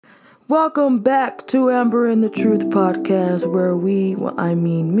Welcome back to Amber and the Truth podcast, where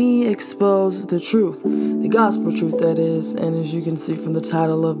me, expose the truth, the gospel truth, that is. And as you can see from the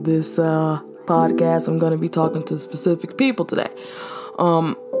title of this podcast, I'm going to be talking to specific people today.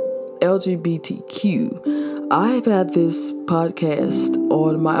 LGBTQ. I've had this podcast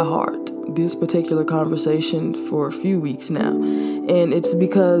on my heart, this particular conversation, for a few weeks now. And it's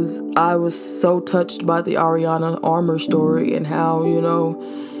because I was so touched by the Ariana Armour story and how,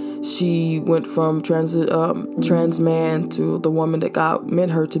 she went from trans man to the woman that God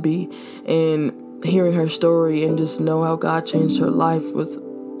meant her to be, and hearing her story and just know how God changed her life was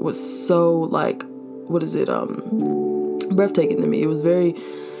so breathtaking to me. It was very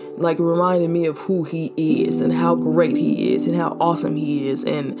it reminded me of who He is and how great He is and how awesome He is,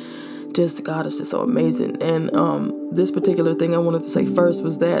 and just God is just so amazing. And this particular thing I wanted to say first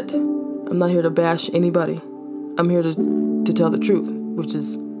was that I'm not here to bash anybody. I'm here to tell the truth, which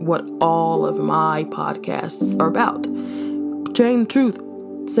is what all of my podcasts are about. Saying the truth,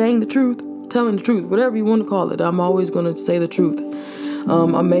 telling the truth, whatever you want to call it. I'm always going to say the truth.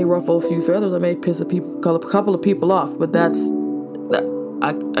 I may ruffle a few feathers. I may piss a couple of people off, but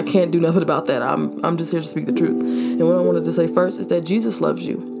I can't do nothing about that. I'm just here to speak the truth. And what I wanted to say first is that Jesus loves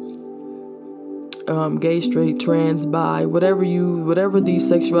you. Gay, straight, trans, bi, whatever these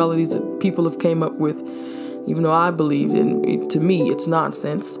sexualities that people have came up with. Even though I believe to me, it's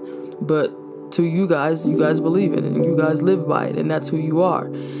nonsense. But to you guys believe it and you guys live by it, and that's who you are.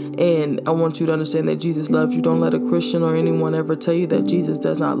 And I want you to understand that Jesus loves you. Don't let a Christian or anyone ever tell you that Jesus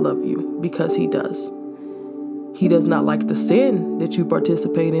does not love you, because He does. He does not like the sin that you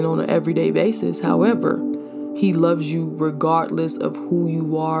participate in on an everyday basis. However, He loves you regardless of who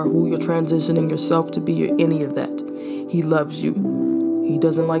you are, who you're transitioning yourself to be, or any of that. He loves you. He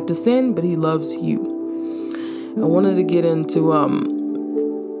doesn't like the sin, but He loves you. I wanted to get into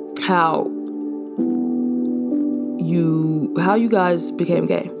how you guys became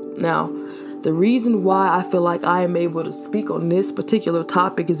gay. Now, the reason why I feel like I am able to speak on this particular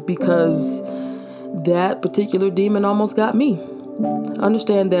topic is because that particular demon almost got me.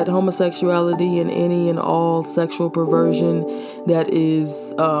 Understand that homosexuality and any and all sexual perversion that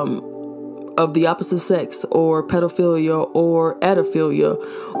is of the opposite sex, or pedophilia, or edophilia,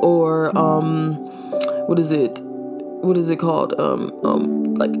 or what is it called?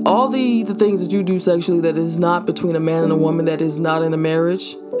 Like all the things that you do sexually that is not between a man and a woman, that is not in a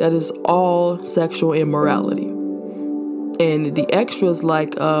marriage, that is all sexual immorality. And the extras,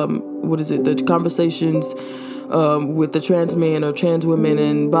 like the conversations with the trans men or trans women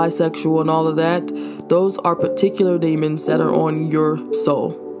and bisexual and all of that, those are particular demons that are on your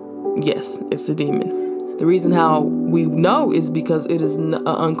soul. Yes, it's a demon. The reason how we know is because it is an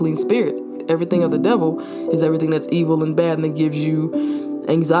unclean spirit. Everything of the devil is everything that's evil and bad, and that gives you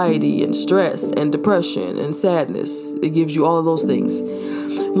anxiety and stress and depression and sadness. It gives you all of those things.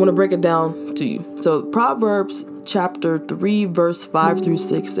 I want to break it down to you. So Proverbs chapter 3 verse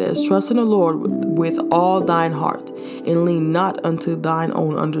 5-6 says, "Trust in the Lord with all thine heart, and lean not unto thine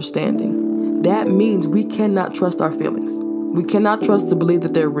own understanding." That means we cannot trust our feelings. We cannot trust to believe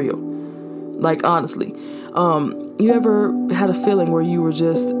that they're real. Like, honestly, you ever had a feeling where you were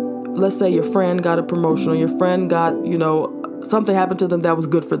just, let's say your friend got a promotion, or your friend got, something happened to them that was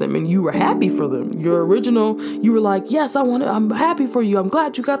good for them, and you were happy for them. You were like, yes, I'm happy for you. I'm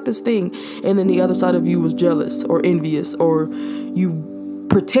glad you got this thing. And then the other side of you was jealous or envious, or you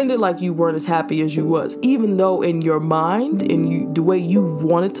pretended like you weren't as happy as you was, even though in your mind and the way you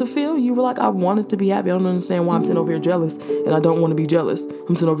wanted to feel, you were like, I wanted to be happy. I don't understand why I'm sitting over here jealous, and I don't want to be jealous.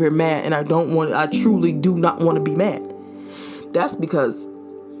 I'm sitting over here mad, and I truly do not want to be mad. That's because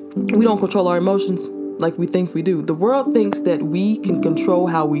we don't control our emotions like we think we do. The world thinks that we can control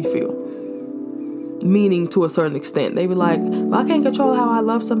how we feel, meaning to a certain extent. They be like, well, I can't control how I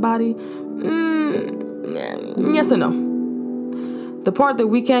love somebody. Yes and no. The part that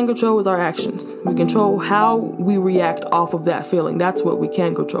we can control is our actions. We control how we react off of that feeling. That's what we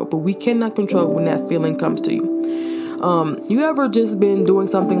can control. But we cannot control when that feeling comes to you. You ever just been doing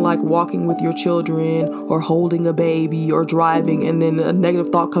something like walking with your children, or holding a baby, or driving, and then a negative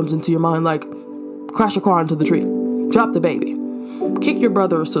thought comes into your mind, like crash your car into the tree, drop the baby, kick your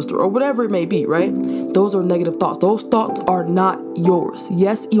brother or sister, or whatever it may be, right? Those are negative thoughts. Those thoughts are not yours.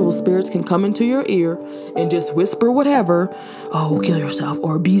 Yes, evil spirits can come into your ear and just whisper whatever, oh, kill yourself,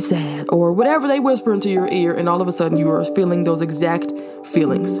 or be sad, or whatever they whisper into your ear, and all of a sudden you are feeling those exact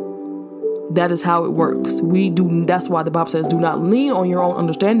feelings. That is how it works. That's why the Bible says, do not lean on your own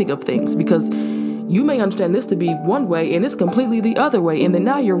understanding of things, because you may understand this to be one way and it's completely the other way. And then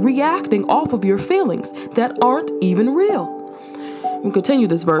now you're reacting off of your feelings that aren't even real. And continue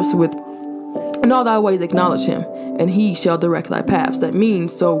this verse with, in all thy ways acknowledge him, and he shall direct thy paths. That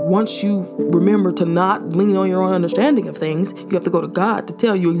means, so once you remember to not lean on your own understanding of things, you have to go to God to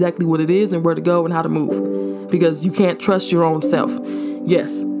tell you exactly what it is and where to go and how to move. Because you can't trust your own self.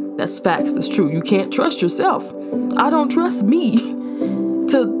 Yes, that's facts. That's true. You can't trust yourself. I don't trust me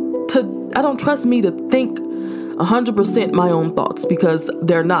to think 100% my own thoughts, because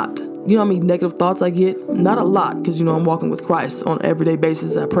they're not. You know how many negative thoughts I get? Not a lot, because, you know, I'm walking with Christ on an everyday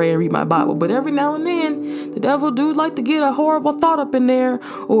basis. I pray and read my Bible. But every now and then, the devil do like to get a horrible thought up in there,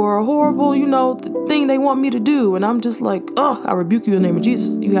 or a horrible, you know, thing they want me to do. And I'm just like, oh, I rebuke you in the name of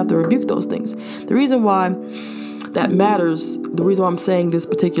Jesus. You have to rebuke those things. The reason why that matters, the reason why I'm saying this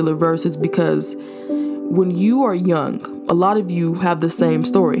particular verse is because when you are young, a lot of you have the same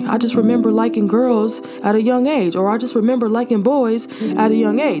story. I just remember liking girls at a young age, or I just remember liking boys at a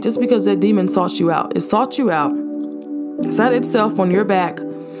young age. Just because that demon sought you out. It sought you out, sat itself on your back,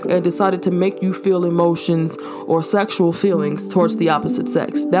 and decided to make you feel emotions or sexual feelings towards the opposite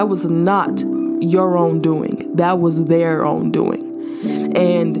sex. That was not your own doing. That was their own doing.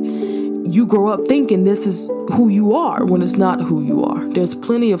 And you grow up thinking this is who you are when it's not who you are. There's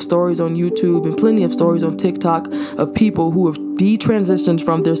plenty of stories on YouTube and plenty of stories on TikTok of people who have detransitioned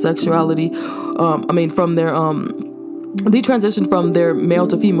from their sexuality. Detransitioned from their male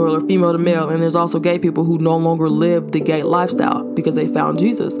to female or female to male. And there's also gay people who no longer live the gay lifestyle because they found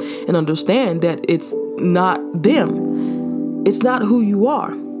Jesus and understand that it's not them. It's not who you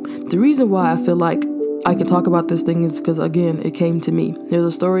are. The reason why I feel like I can talk about this thing is because, again, it came to me. There's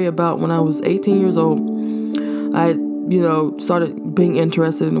a story about when I was 18 years old, I, started being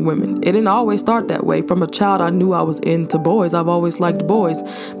interested in women. It didn't always start that way. From a child, I knew I was into boys. I've always liked boys.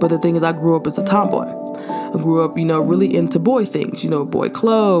 But the thing is, I grew up as a tomboy. I grew up, really into boy things, boy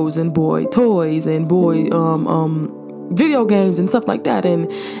clothes and boy toys and boy video games and stuff like that.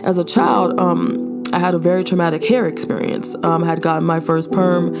 And as a child, I had a very traumatic hair experience. I had gotten my first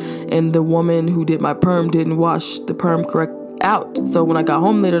perm, and the woman who did my perm didn't wash the perm correct out. So when I got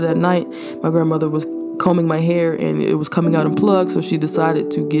home later that night, my grandmother was combing my hair and it was coming out in plugs. So she decided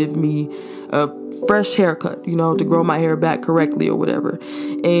to give me a fresh haircut, to grow my hair back correctly or whatever.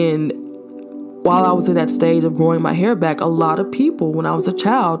 And while I was in that stage of growing my hair back, a lot of people, when I was a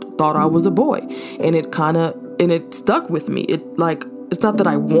child, thought I was a boy. And it stuck with me. It's not that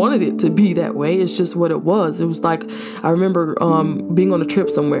I wanted it to be that way. It's just what it was. It was like, I remember being on a trip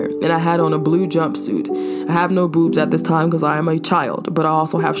somewhere, and I had on a blue jumpsuit. I have no boobs at this time because I am a child, but I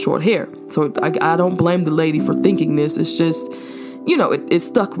also have short hair. So I don't blame the lady for thinking this. It's just, it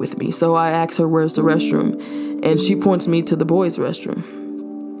stuck with me. So I asked her, where's the restroom? And she points me to the boys' restroom.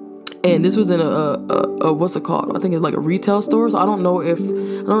 And this was in a what's it called? I think it's like a retail store. So I don't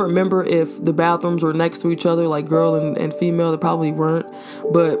remember if the bathrooms were next to each other, like girl and female. They probably weren't.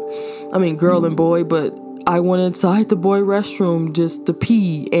 But, girl and boy. But I went inside the boy restroom just to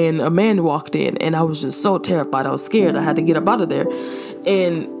pee, and a man walked in. And I was just so terrified. I was scared. I had to get up out of there.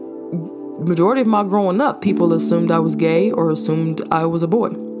 And majority of my growing up, people assumed I was gay or assumed I was a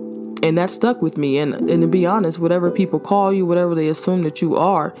boy. And that stuck with me. And to be honest, whatever people call you, whatever they assume that you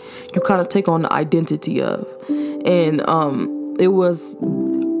are, you kind of take on the identity of. And it was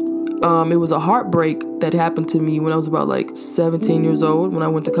a heartbreak that happened to me when I was about 17 years old, when I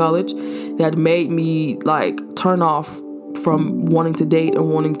went to college, that made me turn off from wanting to date and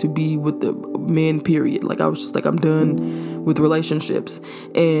wanting to be with the men, period. I was just I'm done with relationships.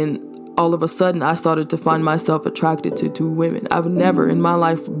 And all of a sudden, I started to find myself attracted to women. I've never in my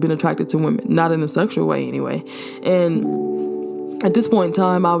life been attracted to women, not in a sexual way anyway. And at this point in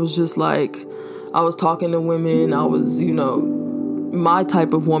time, I was just I was talking to women. I was, my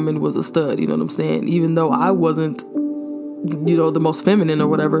type of woman was a stud, you know what I'm saying? Even though I wasn't, the most feminine or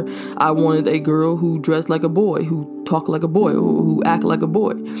whatever, I wanted a girl who dressed like a boy, who talked like a boy, who acted like a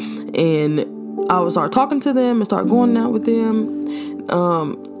boy. And I would start talking to them and start going out with them.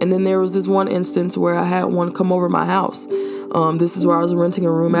 And then there was this one instance where I had one come over my house. This is where I was renting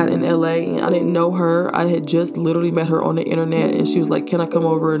a room at in LA, and I didn't know her. I had just literally met her on the internet, and she was like, can I come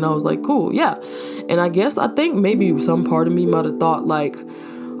over? And I was like, cool, yeah. And I think maybe some part of me might have thought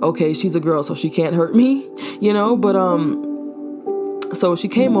okay, she's a girl, so she can't hurt me, but, so she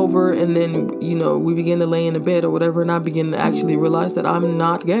came over, and then, we began to lay in the bed or whatever, and I began to actually realize that I'm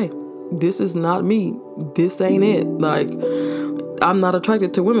not gay. This is not me. This ain't it. I'm not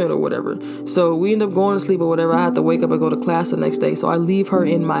attracted to women or whatever. So we end up going to sleep or whatever. I have to wake up and go to class the next day. So I leave her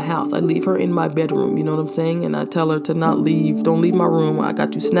in my house. I leave her in my bedroom. You know what I'm saying? And I tell her to not leave. Don't leave my room. I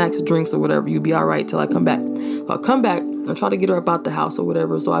got you snacks, drinks, or whatever. You'll be all right till I come back. So I come back and try to get her up out the house or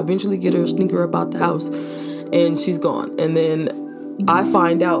whatever. So I eventually get her, sneak her up out the house, and she's gone. And then I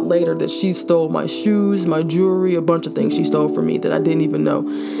find out later that she stole my shoes, my jewelry, a bunch of things she stole from me that I didn't even know.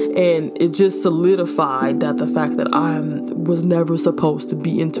 And it just solidified that the fact that I was never supposed to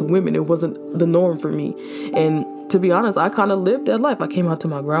be into women. It wasn't the norm for me. And to be honest, I kind of lived that life. I came out to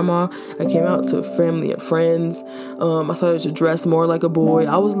my grandma. I came out to family and friends. I started to dress more like a boy.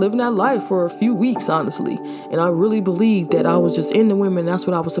 I was living that life for a few weeks, honestly. And I really believed that I was just into women. That's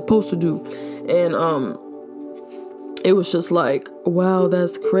what I was supposed to do. And it was just like, wow,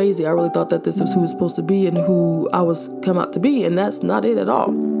 that's crazy. I really thought that this was who I was supposed to be and who I was come out to be. And that's not it at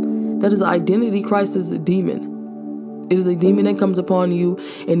all. That is identity. Christ is a demon. It is a demon that comes upon you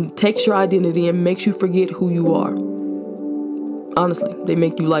and takes your identity and makes you forget who you are. Honestly, they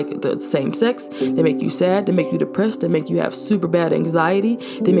make you like the same sex. They make you sad. They make you depressed. They make you have super bad anxiety.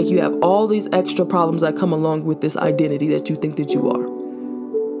 They make you have all these extra problems that come along with this identity that you think that you are.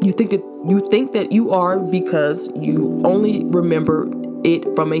 You think that you are because you only remember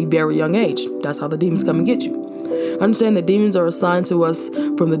it from a very young age. That's how the demons come and get you. Understand that demons are assigned to us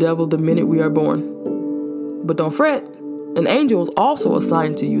from the devil the minute we are born. But don't fret. An angel is also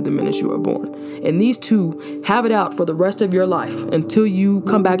assigned to you the minute you are born. And these two have it out for the rest of your life until you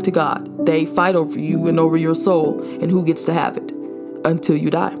come back to God. They fight over you and over your soul and who gets to have it until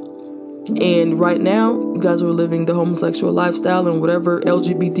you die. And right now, you guys are living the homosexual lifestyle and whatever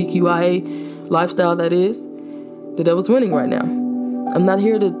LGBTQIA lifestyle that is. The devil's winning right now. I'm not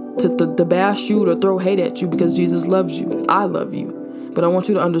here to bash you or throw hate at you because Jesus loves you. I love you. But I want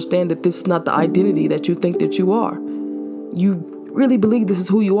you to understand that this is not the identity that you think that you are. You really believe this is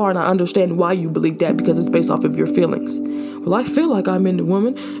who you are, and I understand why you believe that because it's based off of your feelings. Well, I feel like I'm into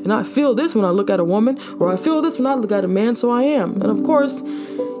women, and I feel this when I look at a woman, or I feel this when I look at a man, so I am. And of course,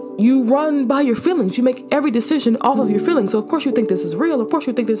 you run by your feelings. You make every decision off of your feelings. So of course you think this is real. Of course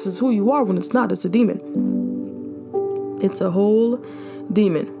you think this is who you are when it's not. It's a demon. It's a whole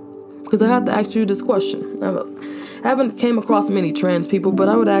demon. Because I have to ask you this question. I haven't came across many trans people, but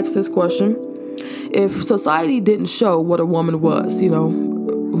I would ask this question. If society didn't show what a woman was,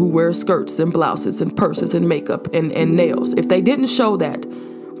 who wears skirts and blouses and purses and makeup and nails, if they didn't show that,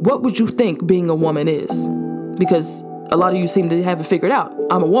 what would you think being a woman is? Because a lot of you seem to have it figured out.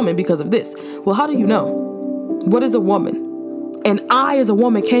 I'm a woman because of this. Well, how do you know? What is a woman? And I, as a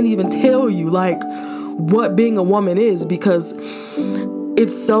woman, can't even tell you, what being a woman is because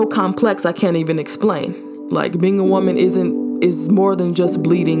it's so complex I can't even explain. Being a woman is more than just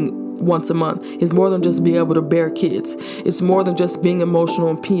bleeding once a month. It's more than just being able to bear kids. It's more than just being emotional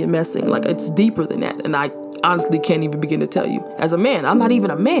and PMSing. It's deeper than that. And I honestly can't even begin to tell you. As a man, I'm not even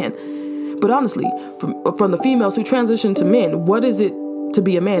a man. But honestly, from the females who transition to men, what is it to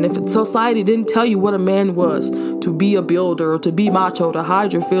be a man? If society didn't tell you what a man was, to be a builder, or to be macho, to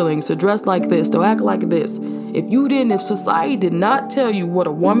hide your feelings, to dress like this, to act like this, if society did not tell you what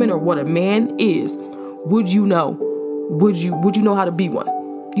a woman or what a man is, would you know? Would you know how to be one?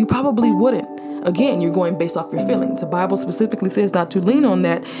 You probably wouldn't. Again, you're going based off your feelings. The Bible specifically says not to lean on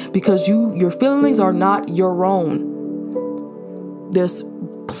that because your feelings are not your own. There's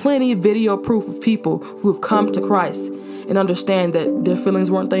plenty of video proof of people who have come to Christ and understand that their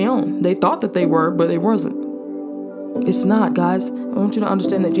feelings weren't their own. They thought that they were, but it wasn't. It's not, guys. I want you to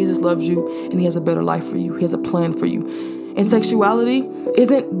understand that Jesus loves you and he has a better life for you. He has a plan for you. And sexuality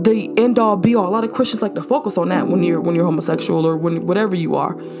isn't the end all be all. A lot of Christians like to focus on that when you're homosexual or whatever you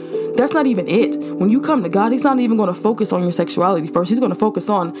are. That's not even it. When you come to God, he's not even going to focus on your sexuality first. He's going to focus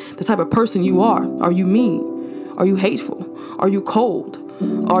on the type of person you are. Are you mean? Are you hateful? Are you cold?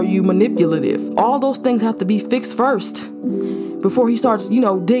 Are you manipulative? All those things have to be fixed first before he starts,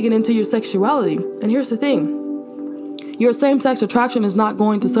 digging into your sexuality. And here's the thing. Your same-sex attraction is not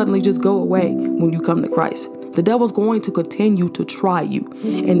going to suddenly just go away when you come to Christ. The devil's going to continue to try you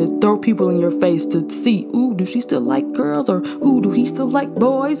and to throw people in your face to see, ooh, do she still like girls? Or, ooh, do he still like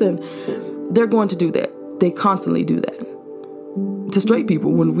boys? And they're going to do that. They constantly do that. To straight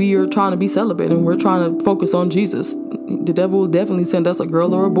people, when we are trying to be celibate and we're trying to focus on Jesus, the devil will definitely send us a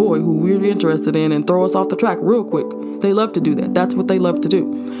girl or a boy who we're interested in and throw us off the track real quick. They love to do that. That's what they love to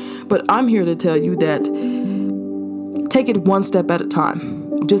do. But I'm here to tell you that take it one step at a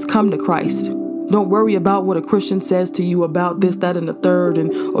time. Just come to Christ. Don't worry about what a Christian says to you about this, that, and the third, and,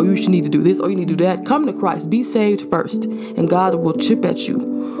 oh, you should need to do this, or you need to do that. Come to Christ. Be saved first, and God will chip at you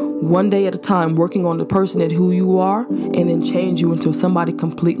one day at a time, working on the person and who you are, and then change you into somebody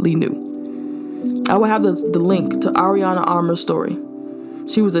completely new. I will have the link to Ariana Armour's story.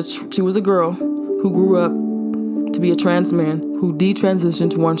 She was a girl who grew up to be a trans man who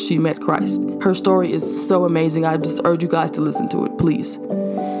detransitioned once she met Christ. Her story is so amazing. I just urge you guys to listen to it, please.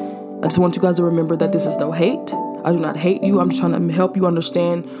 I just want you guys to remember that this is no hate. I do not hate you. I'm just trying to help you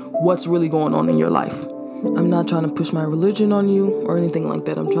understand what's really going on in your life. I'm not trying to push my religion on you or anything like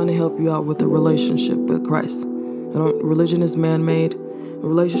that. I'm trying to help you out with a relationship with Christ. Religion is man-made. A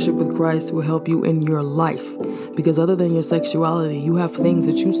relationship with Christ will help you in your life. Because other than your sexuality, you have things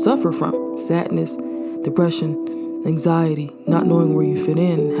that you suffer from. Sadness, depression, anxiety, not knowing where you fit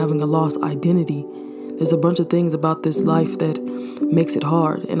in, having a lost identity. There's a bunch of things about this life that makes it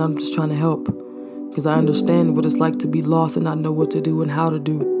hard. And I'm just trying to help. Because I understand what it's like to be lost and not know what to do and how to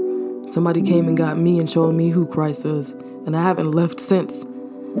do. Somebody came and got me and showed me who Christ is. And I haven't left since.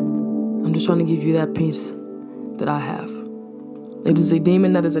 I'm just trying to give you that peace that I have. It is a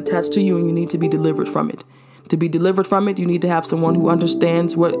demon that is attached to you and you need to be delivered from it. To be delivered from it, you need to have someone who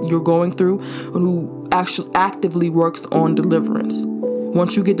understands what you're going through and who actually actively works on deliverance.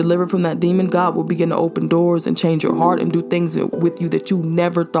 Once you get delivered from that demon, God will begin to open doors and change your heart and do things with you that you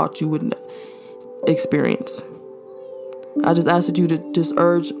never thought you would experience. I just ask that you to just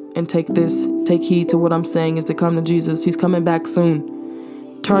urge and take heed to what I'm saying, is to come to Jesus. He's coming back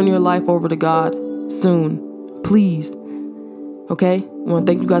soon. Turn your life over to God soon. Please. Okay? I want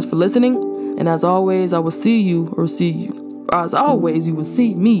to thank you guys for listening. And as always, I will see you. Or as always, you will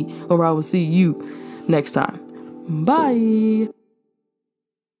see me or I will see you next time. Bye.